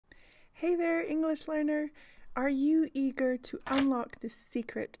Hey there, English learner! Are you eager to unlock the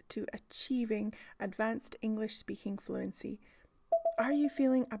secret to achieving advanced English speaking fluency? Are you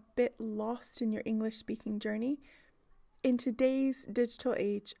feeling a bit lost in your English speaking journey? In today's digital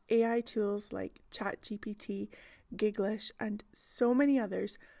age, AI tools like ChatGPT, 𝐸𝐸, and so many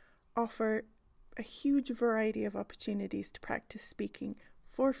others offer a huge variety of opportunities to practice speaking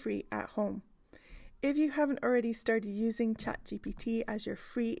for free at home. If you haven't already started using ChatGPT as your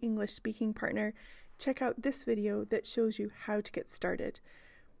free English speaking partner, check out this video that shows you how to get started.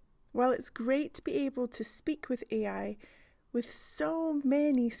 While it's great to be able to speak with AI, with so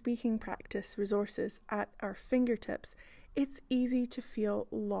many speaking practice resources at our fingertips, it's easy to feel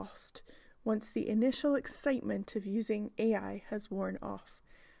lost once the initial excitement of using AI has worn off.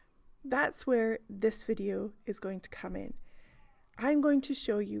 That's where this video is going to come in. I'm going to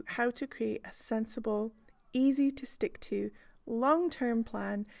show you how to create a sensible, easy to stick to, long-term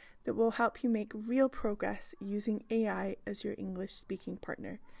plan that will help you make real progress using AI as your English speaking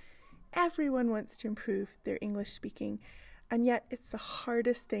partner. Everyone wants to improve their English speaking, and yet it's the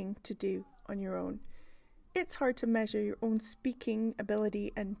hardest thing to do on your own. It's hard to measure your own speaking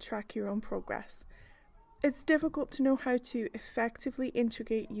ability and track your own progress. It's difficult to know how to effectively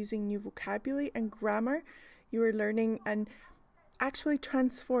integrate using new vocabulary and grammar you are learning and actually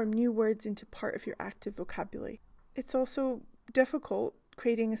transform new words into part of your active vocabulary. It's also difficult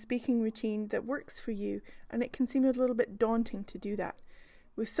creating a speaking routine that works for you, and it can seem a little bit daunting to do that.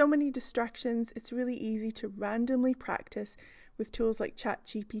 With so many distractions, it's really easy to randomly practice with tools like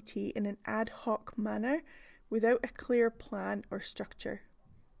ChatGPT in an ad hoc manner without a clear plan or structure.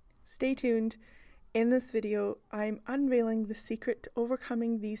 Stay tuned. In this video, I'm unveiling the secret to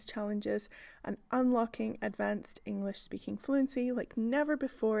overcoming these challenges and unlocking advanced English speaking fluency like never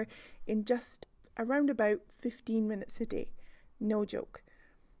before in just around about 15 minutes a day. No joke.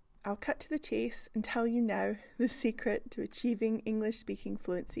 I'll cut to the chase and tell you now the secret to achieving English speaking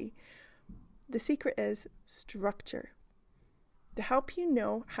fluency. The secret is structure. To help you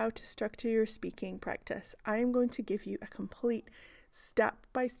know how to structure your speaking practice, I am going to give you a complete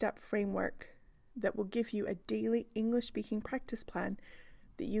step-by-step framework that will give you a daily English speaking practice plan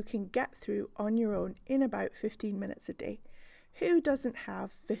that you can get through on your own in about 15 minutes a day. Who doesn't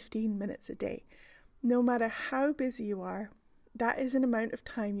have 15 minutes a day? No matter how busy you are, that is an amount of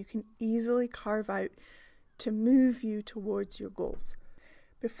time you can easily carve out to move you towards your goals.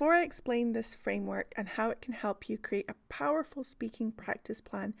 Before I explain this framework and how it can help you create a powerful speaking practice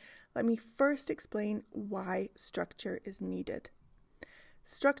plan, let me first explain why structure is needed.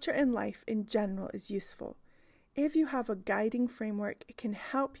 Structure in life in general is useful. If you have a guiding framework, it can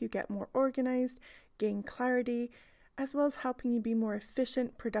help you get more organized, gain clarity, as well as helping you be more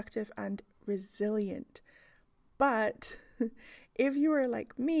efficient, productive, and resilient. But if you are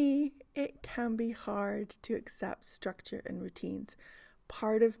like me, it can be hard to accept structure and routines.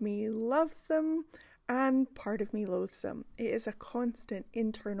 Part of me loves them and part of me loathes them. It is a constant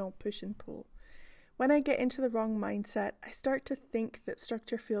internal push and pull. When I get into the wrong mindset, I start to think that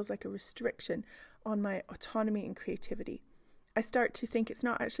structure feels like a restriction on my autonomy and creativity. I start to think it's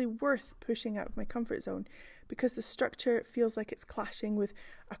not actually worth pushing out of my comfort zone because the structure feels like it's clashing with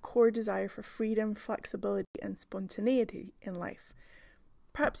a core desire for freedom, flexibility, and spontaneity in life.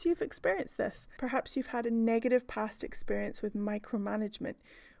 Perhaps you've experienced this. Perhaps you've had a negative past experience with micromanagement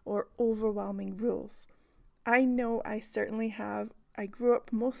or overwhelming rules. I know I certainly have. I grew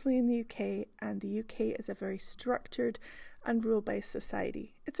up mostly in the UK, and the UK is a very structured and rule-based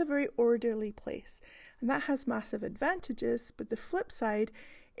society. It's a very orderly place, and that has massive advantages, but the flip side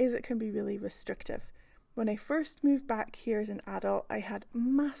is it can be really restrictive. When I first moved back here as an adult, I had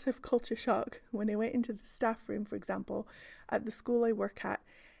massive culture shock when I went into the staff room, for example, at the school I work at,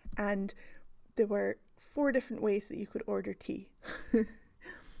 and there were 4 different ways that you could order tea.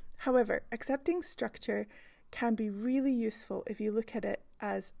 However, accepting structure can be really useful if you look at it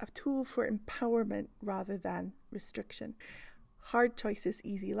as a tool for empowerment rather than restriction. Hard choices,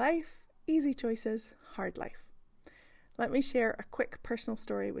 easy life. Easy choices, hard life. Let me share a quick personal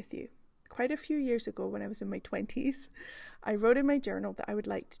story with you. Quite a few years ago, when I was in my 20s, I wrote in my journal that I would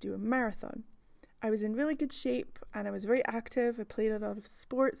like to do a marathon. I was in really good shape and I was very active. I played a lot of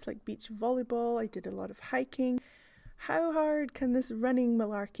sports like beach volleyball. I did a lot of hiking. How hard can this running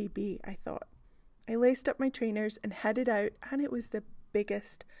malarkey be, I thought. I laced up my trainers and headed out, and it was the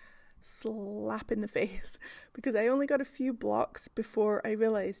biggest slap in the face because I only got a few blocks before I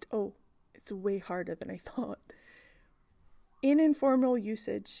realized, oh, it's way harder than I thought. In informal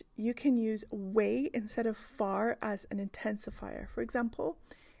usage, you can use way instead of far as an intensifier. For example,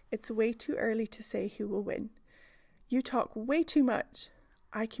 it's way too early to say who will win. You talk way too much.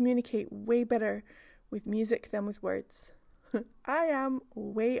 I communicate way better with music than with words. I am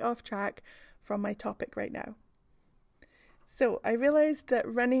way off track from my topic right now. So I realised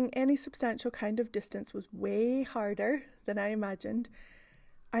that running any substantial kind of distance was way harder than I imagined.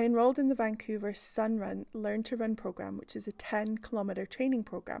 I enrolled in the Vancouver Sun Run Learn to Run program, which is a 10-kilometre training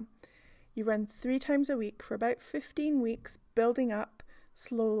program. You run 3 times a week for about 15 weeks, building up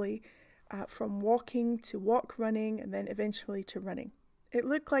slowly from walking to walk running and then eventually to running. It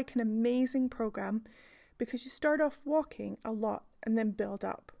looked like an amazing program because you start off walking a lot and then build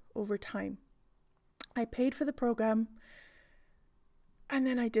up over time. I paid for the program and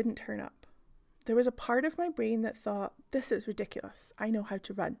then I didn't turn up. There was a part of my brain that thought, this is ridiculous, I know how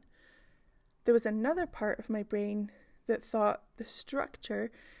to run. There was another part of my brain that thought the structure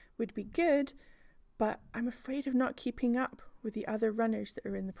would be good, but I'm afraid of not keeping up with the other runners that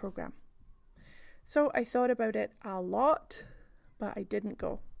are in the program. So I thought about it a lot, but I didn't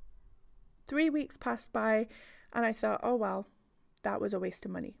go. 3 weeks passed by and I thought, oh well, that was a waste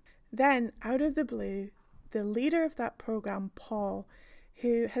of money. Then, out of the blue, the leader of that program, Paul,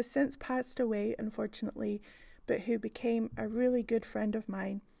 who has since passed away, unfortunately, but who became a really good friend of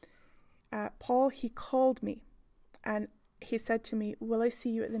mine, Paul, he called me and he said to me, will I see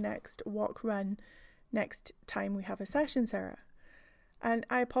you at the next walk run next time we have a session, Sarah? And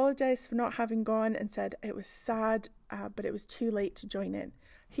I apologised for not having gone and said it was sad, but it was too late to join in.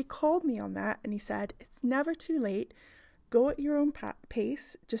 He called me on that and he said, it's never too late. Go at your own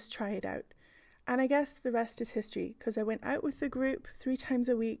pace, just try it out. And I guess the rest is history, because I went out with the group 3 times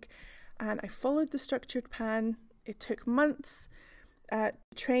a week and I followed the structured plan. It took months to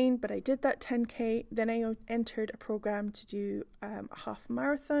train, but I did that 10K. Then I entered a program to do a half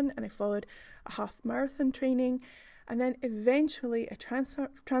marathon and I followed a half marathon training. And then eventually I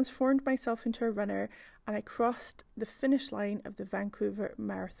transformed myself into a runner and I crossed the finish line of the Vancouver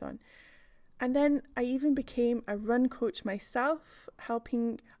Marathon. And then I even became a run coach myself,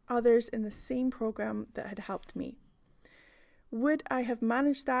 helping others in the same program that had helped me. Would I have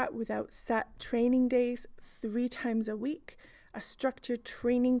managed that without set training days 3 times a week, a structured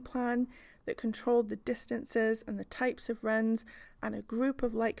training plan that controlled the distances and the types of runs, and a group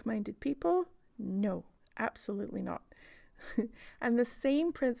of like-minded people? No, absolutely not. And the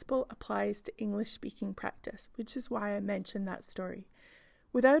same principle applies to English speaking practice, which is why I mentioned that story.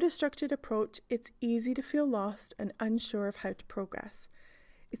 Without a structured approach, it's easy to feel lost and unsure of how to progress.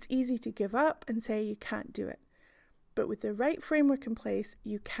 It's easy to give up and say you can't do it. But with the right framework in place,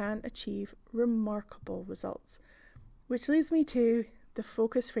 you can achieve remarkable results. Which leads me to the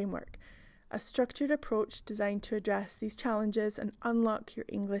focus framework, a structured approach designed to address these challenges and unlock your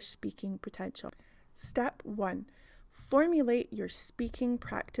English speaking potential. Step 1, formulate your speaking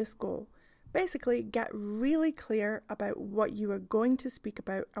practice goal. Basically, get really clear about what you are going to speak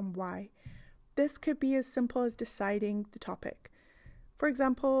about and why. This could be as simple as deciding the topic. For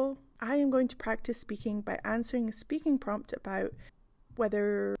example, I am going to practice speaking by answering a speaking prompt about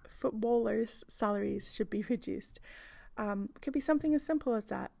whether footballers' salaries should be reduced. It could be something as simple as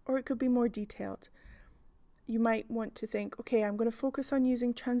that, or it could be more detailed. You might want to think, okay, I'm going to focus on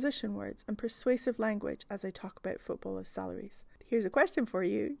using transition words and persuasive language as I talk about footballers' salaries. Here's a question for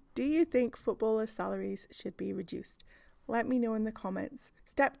you. Do you think footballers' salaries should be reduced? Let me know in the comments.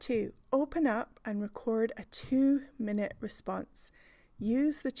 Step 2, open up and record a 2-minute response.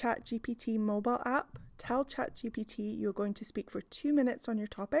 Use the ChatGPT mobile app. Tell ChatGPT you're going to speak for 2 minutes on your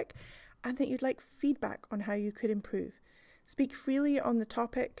topic and that you'd like feedback on how you could improve. Speak freely on the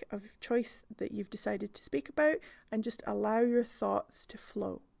topic of choice that you've decided to speak about and just allow your thoughts to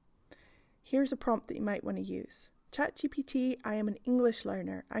flow. Here's a prompt that you might want to use. ChatGPT, I am an English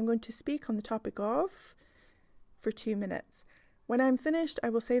learner. I'm going to speak on the topic of for 2 minutes. When I'm finished, I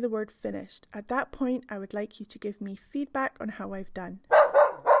will say the word finished. At that point, I would like you to give me feedback on how I've done.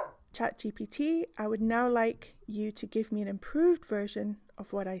 ChatGPT, I would now like you to give me an improved version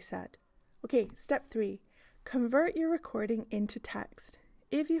of what I said. Okay, step 3. Convert your recording into text.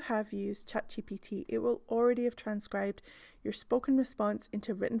 If you have used ChatGPT, it will already have transcribed your spoken response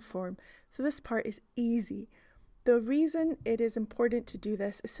into written form, so this part is easy. The reason it is important to do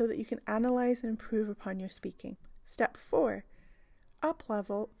this is so that you can analyze and improve upon your speaking. Step 4.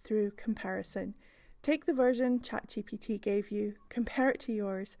 Up-level through comparison. Take the version ChatGPT gave you, compare it to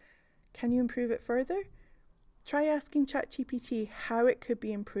yours. Can you improve it further? Try asking ChatGPT how it could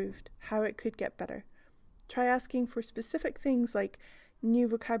be improved, how it could get better. Try asking for specific things like new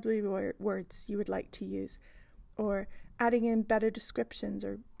vocabulary words you would like to use, or adding in better descriptions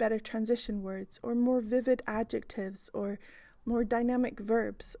or better transition words, or more vivid adjectives, or more dynamic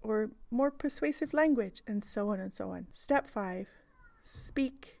verbs, or more persuasive language, and so on and so on. Step 5.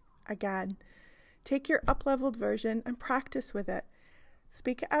 speak again. Take your up-leveled version and practice with it.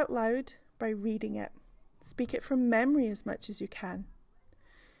 Speak it out loud by reading it. Speak it from memory as much as you can.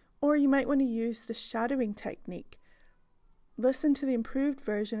 Or you might want to use the shadowing technique. Listen to the improved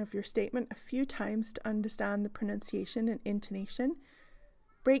version of your statement a few times to understand the pronunciation and intonation.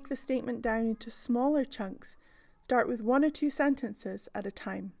 Break the statement down into smaller chunks. Start with 1 or 2 sentences at a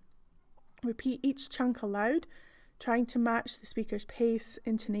time. Repeat each chunk aloud, trying to match the speaker's pace,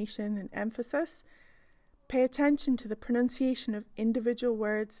 intonation, and emphasis. Pay attention to the pronunciation of individual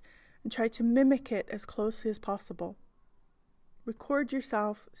words and try to mimic it as closely as possible. Record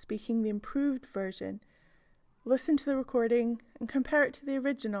yourself speaking the improved version. Listen to the recording and compare it to the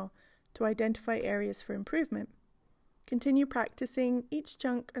original to identify areas for improvement. Continue practicing each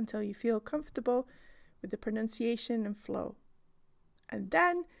chunk until you feel comfortable with the pronunciation and flow. And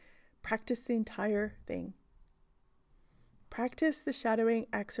then practice the entire thing. Practice the shadowing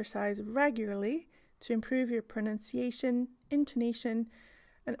exercise regularly to improve your pronunciation, intonation,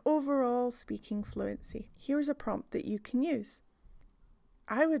 and overall speaking fluency. Here's a prompt that you can use.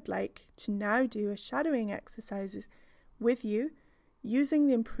 I would like to now do a shadowing exercise with you using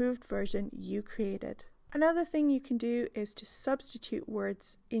the improved version you created. Another thing you can do is to substitute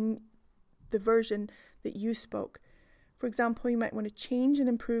words in the version that you spoke. For example, you might want to change and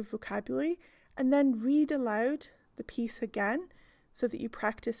improve vocabulary and then read aloud the piece again so that you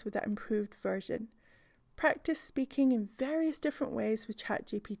practice with that improved version. Practice speaking in various different ways with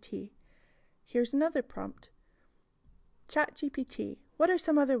ChatGPT. Here's another prompt. ChatGPT, what are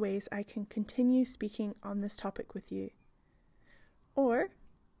some other ways I can continue speaking on this topic with you? Or,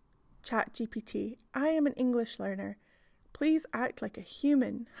 ChatGPT, I am an English learner. Please act like a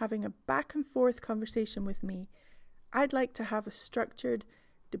human having a back and forth conversation with me. I'd like to have a structured,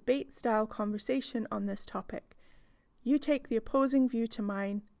 debate-style conversation on this topic. You take the opposing view to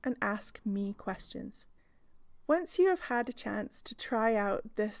mine and ask me questions. Once you have had a chance to try out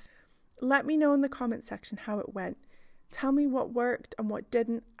this, let me know in the comment section how it went. Tell me what worked and what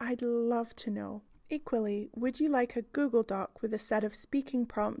didn't. I'd love to know. Equally, would you like a Google Doc with a set of speaking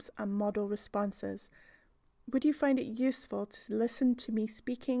prompts and model responses? Would you find it useful to listen to me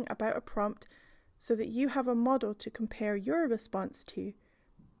speaking about a prompt so that you have a model to compare your response to?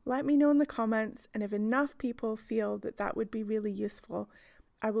 Let me know in the comments, and if enough people feel that that would be really useful,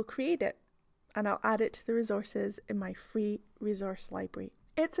 I will create it and I'll add it to the resources in my free resource library.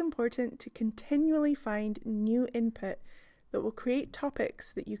 It's important to continually find new input that will create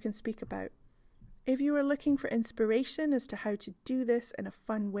topics that you can speak about. If you are looking for inspiration as to how to do this in a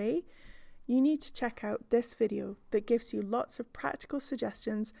fun way, you need to check out this video that gives you lots of practical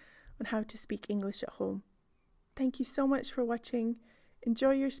suggestions on how to speak English at home. Thank you so much for watching.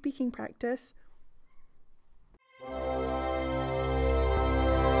 Enjoy your speaking practice.